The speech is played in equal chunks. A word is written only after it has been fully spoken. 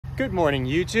Good morning,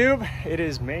 YouTube. It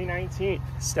is May 19th.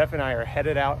 Steph and I are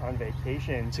headed out on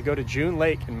vacation to go to June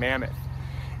Lake in Mammoth.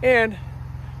 And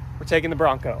we're taking the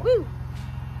Bronco. Woo!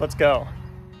 Let's go.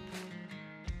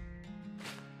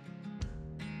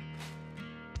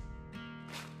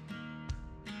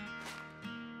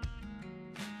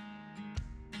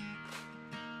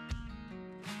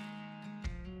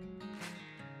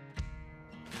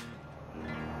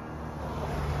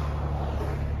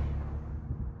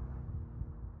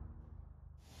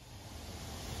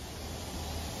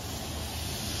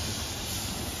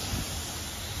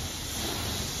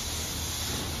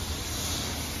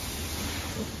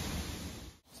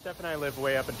 Steph and I live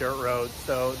way up a dirt road,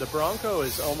 so the Bronco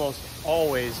is almost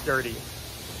always dirty.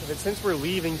 But since we're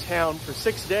leaving town for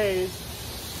 6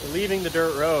 days, we're leaving the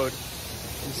dirt road,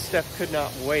 and Steph could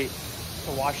not wait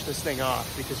to wash this thing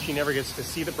off because she never gets to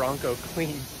see the Bronco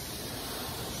clean.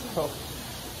 So,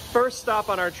 first stop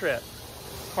on our trip,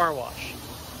 car wash.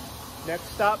 Next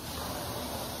stop,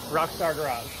 Rockstar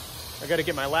Garage. I gotta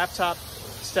get my laptop.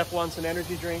 Steph wants an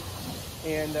energy drink,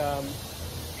 and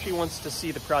she wants to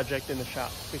see the project in the shop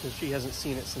because she hasn't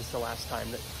seen it since the last time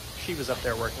that she was up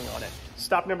there working on it.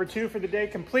 Stop number 2 for the day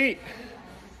complete.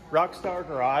 Rockstar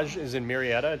Garage is in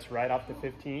Marietta. It's right off the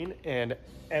 15, and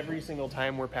every single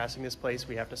time we're passing this place,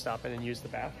 we have to stop in and use the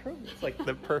bathroom. It's like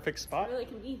the perfect spot. Really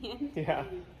convenient. Yeah.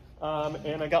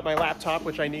 And I got my laptop,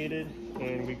 which I needed,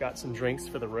 and we got some drinks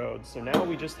for the road. So now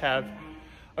we just have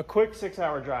a quick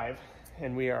 6-hour drive,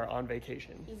 and we are on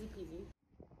vacation. Easy peasy.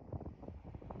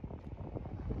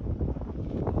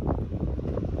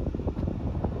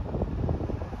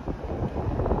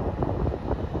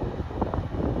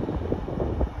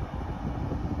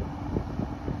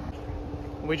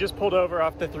 We just pulled over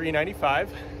off the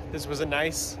 395. This was a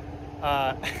nice,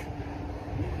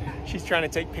 she's trying to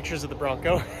take pictures of the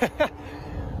Bronco.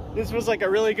 This was like a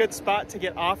really good spot to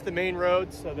get off the main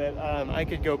road so that I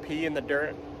could go pee in the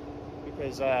dirt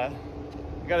because I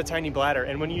got a tiny bladder.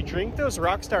 And when you drink those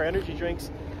Rockstar energy drinks,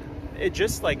 it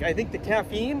just like, I think the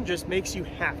caffeine just makes you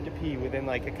have to pee within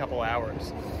like a couple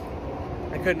hours.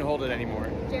 I couldn't hold it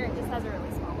anymore. Jared just has a really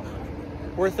small bladder.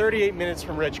 We're 38 minutes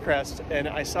from Ridgecrest, and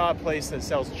I saw a place that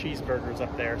sells cheeseburgers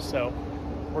up there, so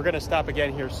we're gonna stop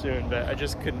again here soon, but I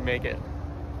just couldn't make it.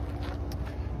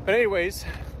 But anyways,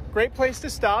 great place to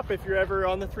stop if you're ever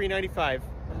on the 395.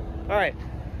 All right,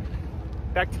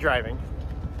 back to driving.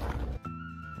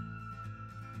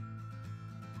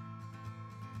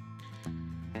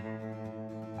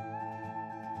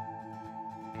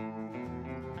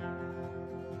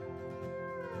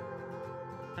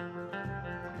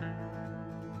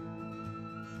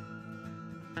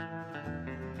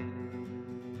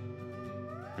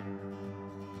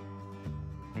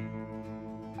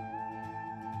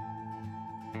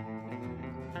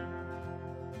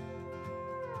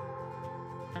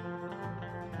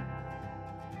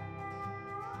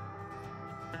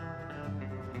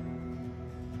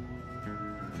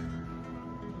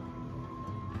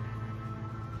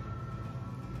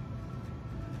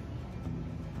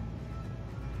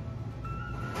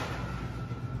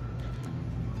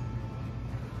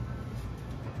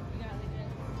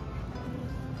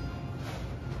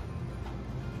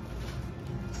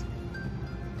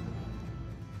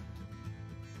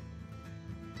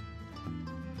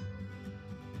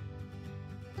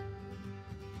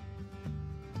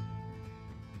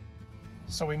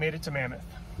 So we made it to Mammoth.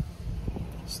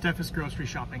 Steph is grocery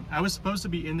shopping. I was supposed to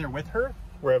be in there with her.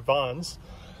 We're at Vaughn's.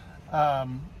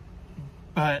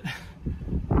 But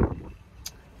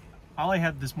all I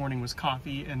had this morning was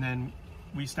coffee, and then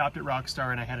we stopped at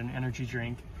Rockstar and I had an energy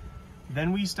drink.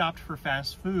 Then we stopped for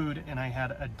fast food and I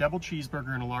had a double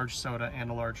cheeseburger and a large soda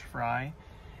and a large fry.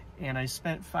 And I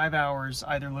spent 5 hours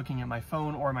either looking at my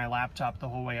phone or my laptop the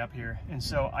whole way up here. And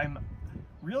so I'm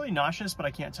really nauseous, but I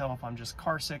can't tell if I'm just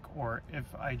car sick or if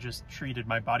I just treated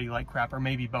my body like crap, or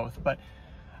maybe both. But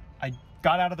I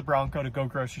got out of the Bronco to go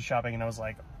grocery shopping and I was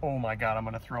like, oh my God, I'm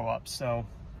gonna throw up. So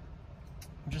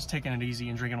I'm just taking it easy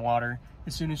and drinking water.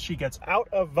 As soon as she gets out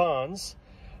of Vaughn's,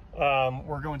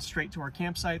 we're going straight to our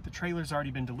campsite. The trailer's already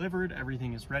been delivered.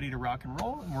 Everything is ready to rock and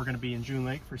roll, and we're gonna be in June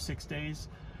Lake for 6 days.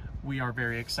 We are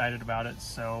very excited about it.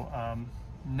 So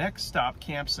next stop,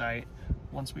 campsite,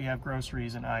 once we have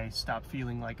groceries and I stop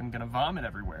feeling like I'm gonna vomit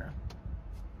everywhere.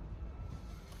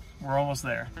 We're almost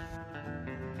there.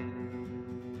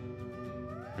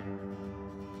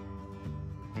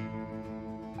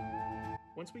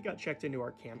 Once we got checked into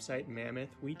our campsite in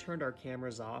Mammoth, we turned our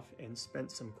cameras off and spent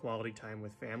some quality time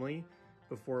with family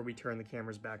before we turned the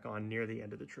cameras back on near the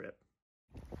end of the trip.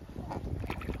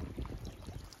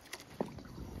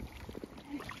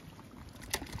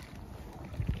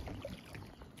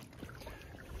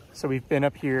 So we've been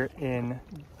up here in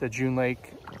the June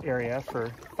Lake area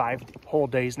for 5 whole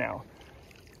days now.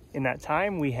 In that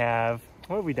time we have,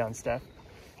 what have we done, Steph?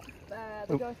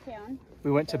 The ghost town. We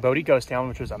went to Bodie Ghost Town,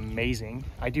 which was amazing.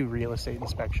 I do real estate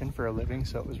inspection for a living,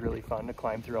 so it was really fun to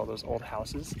climb through all those old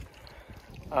houses.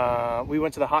 We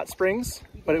went to the hot springs,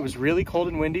 but it was really cold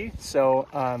and windy, so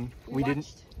we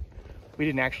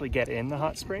didn't actually get in the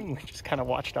hot spring. We just kind of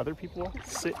watched other people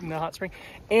sit in the hot spring.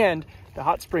 And the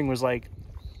hot spring was like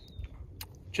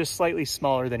just slightly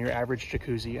smaller than your average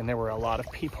jacuzzi, and there were a lot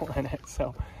of people in it.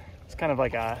 So it's kind of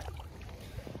like a,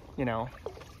 you know,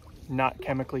 not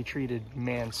chemically treated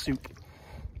man soup.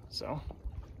 So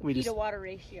we just, Pee to water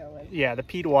ratio was... yeah, the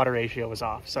pee to water ratio was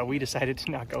off, so we decided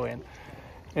to not go in.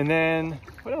 And then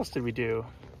what else did we do?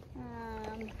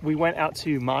 We went out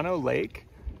to Mono Lake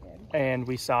and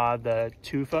we saw the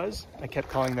tufas. I kept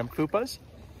calling them fupas.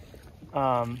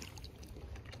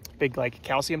 Big like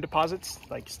calcium deposits,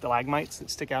 like stalagmites that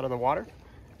stick out of the water.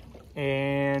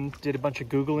 And did a bunch of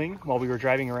Googling while we were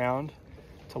driving around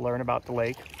to learn about the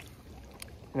lake.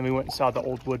 And then we went and saw the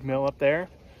old wood mill up there.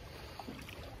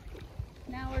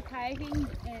 Now we're kayaking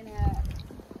in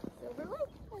Silver Lake,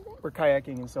 I think. We're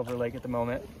kayaking in Silver Lake at the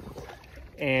moment.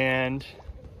 And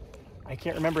I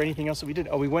can't remember anything else that we did.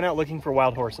 Oh, we went out looking for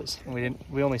wild horses, and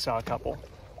we only saw a couple.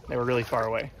 They were really far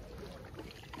away.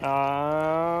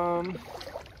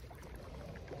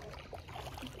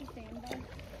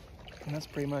 And that's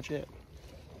pretty much it.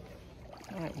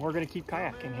 All right, we're gonna keep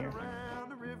kayaking here.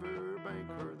 Around the river bank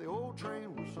where the old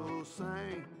train was so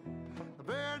sane. The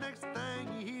very next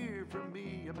thing you hear from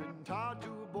me, I've been tied to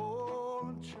a ball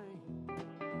and chain.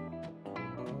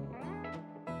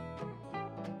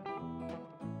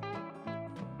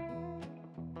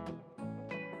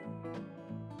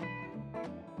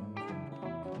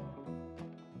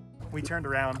 We turned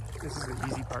around. This is the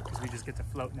easy part because we just get to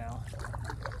float now.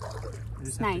 We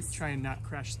just It's have nice. to try and not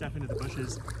crash Steph into the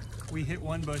bushes. We hit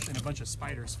one bush and a bunch of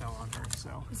spiders fell on her,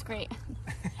 so. It's great.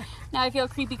 Now I feel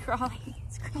creepy crawly.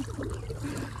 It's great.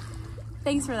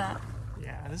 Thanks for that.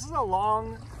 Yeah, this is a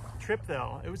long trip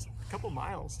though. It was a couple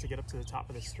miles to get up to the top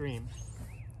of the stream.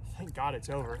 Thank God it's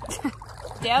over.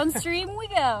 Downstream we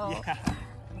go. Yeah.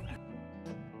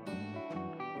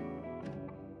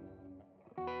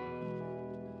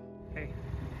 Hey,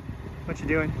 what you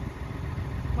doing?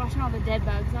 Washing all the dead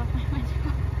bugs off my window.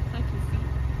 Like you see.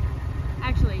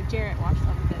 Actually, Jarrett washed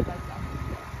all the dead bugs off his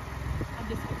window. I'm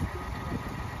just kidding.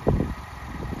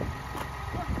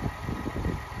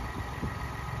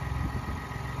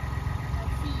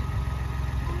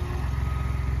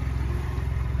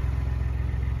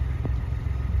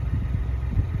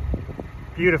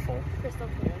 Beautiful. Crystal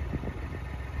clear.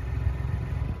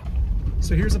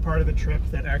 So here's a part of the trip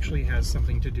that actually has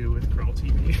something to do with Crawl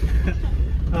TV.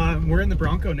 We're in the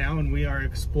Bronco now and we are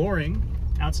exploring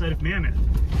outside of Mammoth.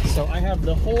 So I have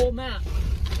the whole map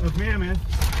of Mammoth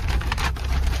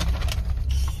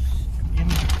in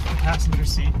the passenger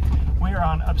seat. We are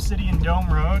on Obsidian Dome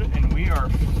Road and we are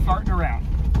farting around.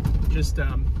 Just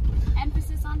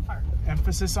Emphasis on fart.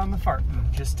 emphasis on the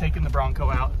farting. Just taking the Bronco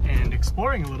out and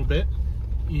exploring a little bit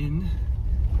in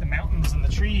the mountains and the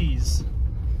trees.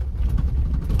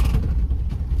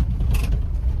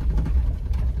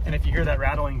 And if you hear that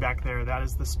rattling back there, that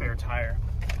is the spare tire.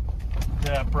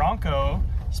 The Bronco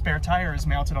spare tire is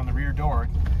mounted on the rear door,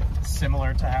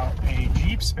 similar to how a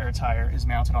Jeep spare tire is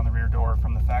mounted on the rear door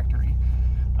from the factory.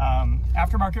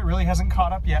 Aftermarket really hasn't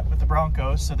caught up yet with the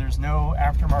Bronco, so there's no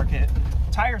aftermarket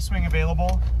tire swing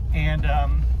available. And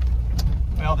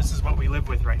well, this is what we live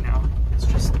with right now. It's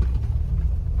just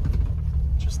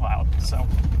loud. So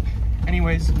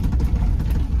anyways,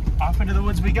 off into the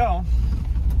woods we go.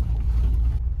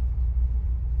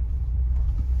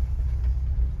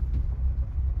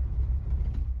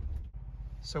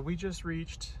 So we just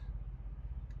reached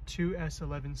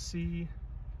 2S11C,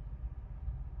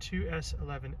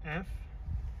 2S11F,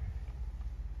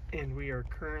 and we are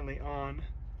currently on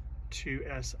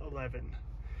 2S11.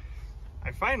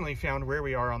 I finally found where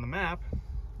we are on the map,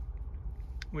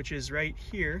 which is right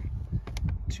here,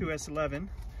 2S11.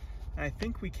 I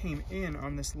think we came in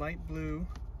on this light blue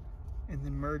and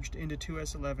then merged into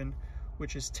 2S11,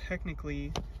 which is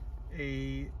technically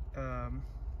a,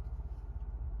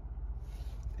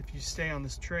 if you stay on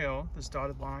this trail, this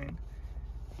dotted line,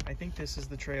 I think this is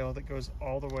the trail that goes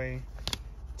all the way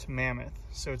to Mammoth.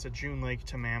 So it's a June Lake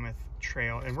to Mammoth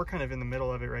trail, and we're kind of in the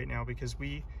middle of it right now because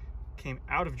we came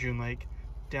out of June Lake,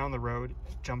 down the road,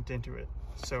 jumped into it.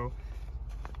 So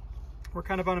we're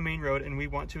kind of on a main road and we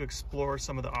want to explore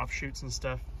some of the offshoots and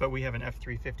stuff, but we have an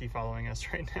F-350 following us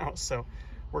right now, so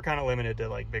we're kind of limited to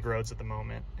like big roads at the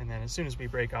moment. And then as soon as we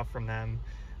break off from them,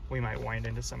 we might wind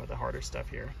into some of the harder stuff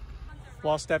here.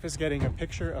 While Steph is getting a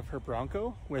picture of her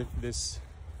Bronco with this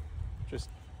just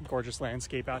gorgeous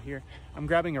landscape out here, I'm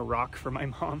grabbing a rock for my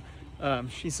mom.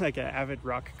 She's like an avid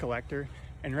rock collector.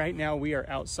 And right now we are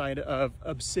outside of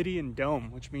Obsidian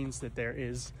Dome, which means that there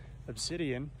is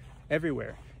obsidian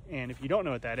everywhere. And if you don't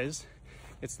know what that is,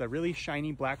 it's the really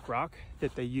shiny black rock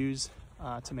that they use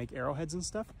to make arrowheads and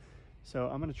stuff. So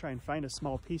I'm gonna try and find a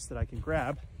small piece that I can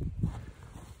grab,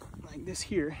 like this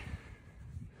here.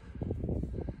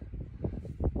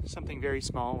 Something very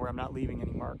small where I'm not leaving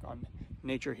any mark on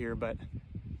nature here, but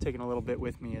taking a little bit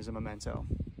with me as a memento.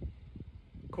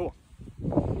 Cool.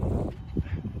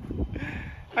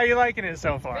 How are you liking it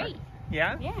so far? Great.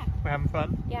 Yeah? Yeah. We're having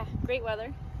fun? Yeah, great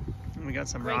weather. And we got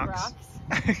some Great rocks.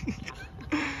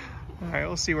 All right,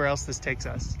 we'll see where else this takes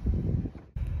us.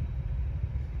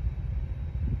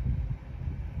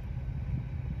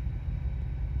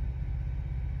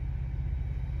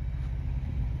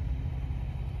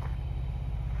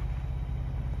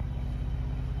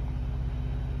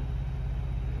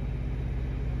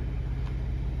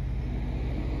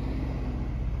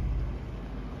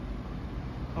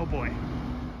 Oh boy.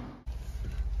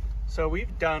 So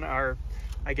we've done our,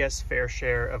 I guess, fair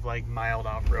share of like mild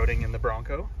off-roading in the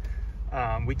Bronco.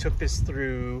 We took this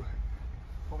through,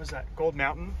 what was that, Gold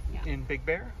Mountain in Big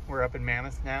Bear. We're up in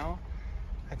Mammoth now.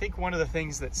 I think one of the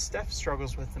things that Steph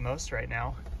struggles with the most right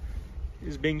now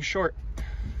is being short.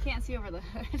 Can't see over the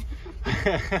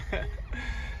hood.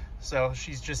 So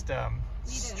she's just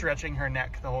stretching her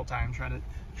neck the whole time, trying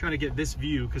to get this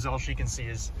view, because all she can see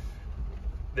is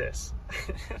this.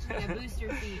 Yeah, boost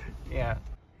your feet. Yeah.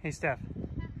 Hey Steph,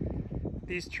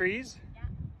 these trees,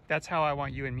 that's how I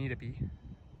want you and me to be.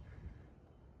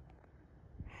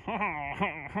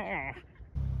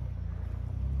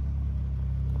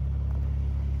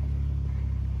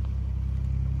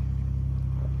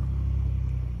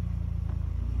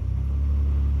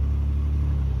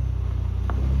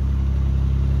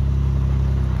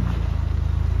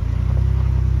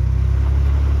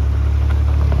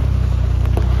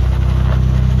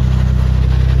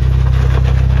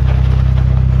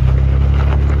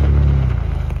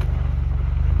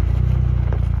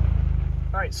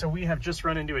 So we have just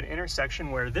run into an intersection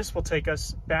where this will take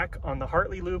us back on the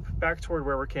Hartley Loop, back toward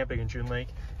where we're camping in June Lake.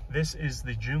 This is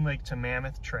the June Lake to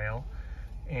Mammoth Trail.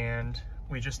 And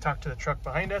we just talked to the truck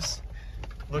behind us,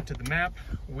 looked at the map.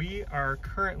 We are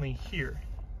currently here.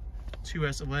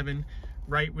 2S11,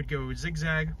 right would go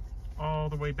zigzag all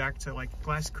the way back to like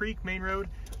Glass Creek Main Road,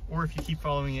 or if you keep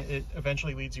following it, it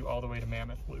eventually leads you all the way to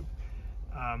Mammoth Loop.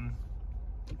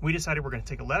 We decided we're gonna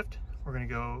take a left. We're gonna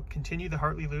go continue the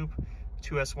Hartley Loop,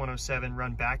 2S107,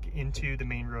 run back into the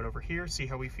main road over here, see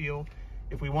how we feel.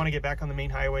 If we want to get back on the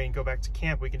main highway and go back to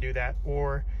camp, we can do that,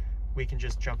 or we can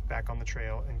just jump back on the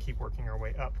trail and keep working our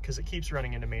way up, because it keeps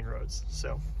running into main roads.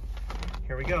 So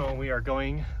here we go, we are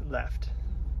going left.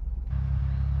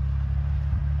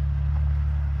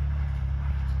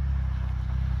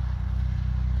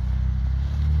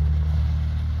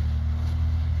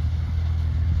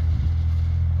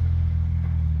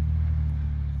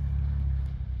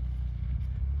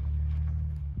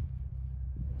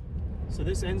 So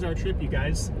this ends our trip, you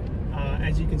guys.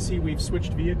 As you can see, we've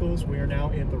switched vehicles. We are now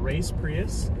in the race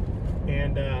Prius,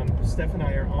 and Steph and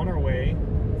I are on our way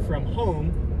from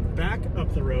home back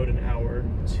up the road an hour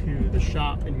to the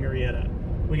shop in Murrieta.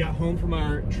 We got home from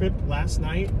our trip last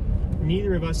night.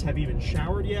 Neither of us have even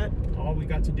showered yet. All we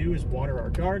got to do is water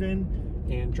our garden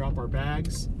and drop our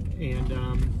bags, and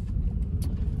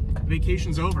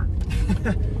vacation's over.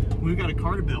 We've got a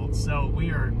car to build, so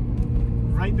we are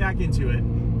right back into it.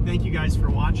 Thank you guys for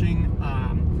watching.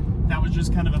 That was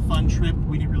just kind of a fun trip.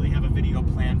 We didn't really have a video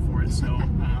plan for it, so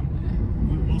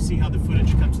we'll see how the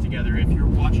footage comes together. If you're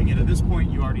watching it at this point,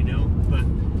 you already know, but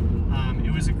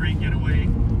it was a great getaway,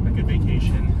 a good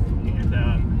vacation,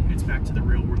 and it's back to the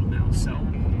real world now. So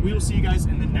we will see you guys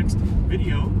in the next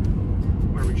video,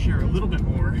 where we share a little bit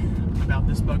more about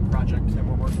this bug project that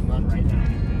we're working on right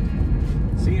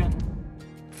now. See ya.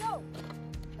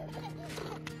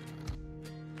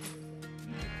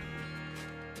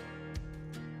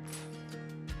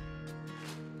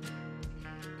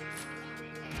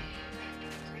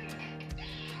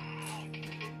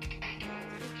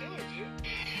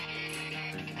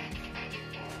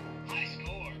 High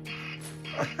score.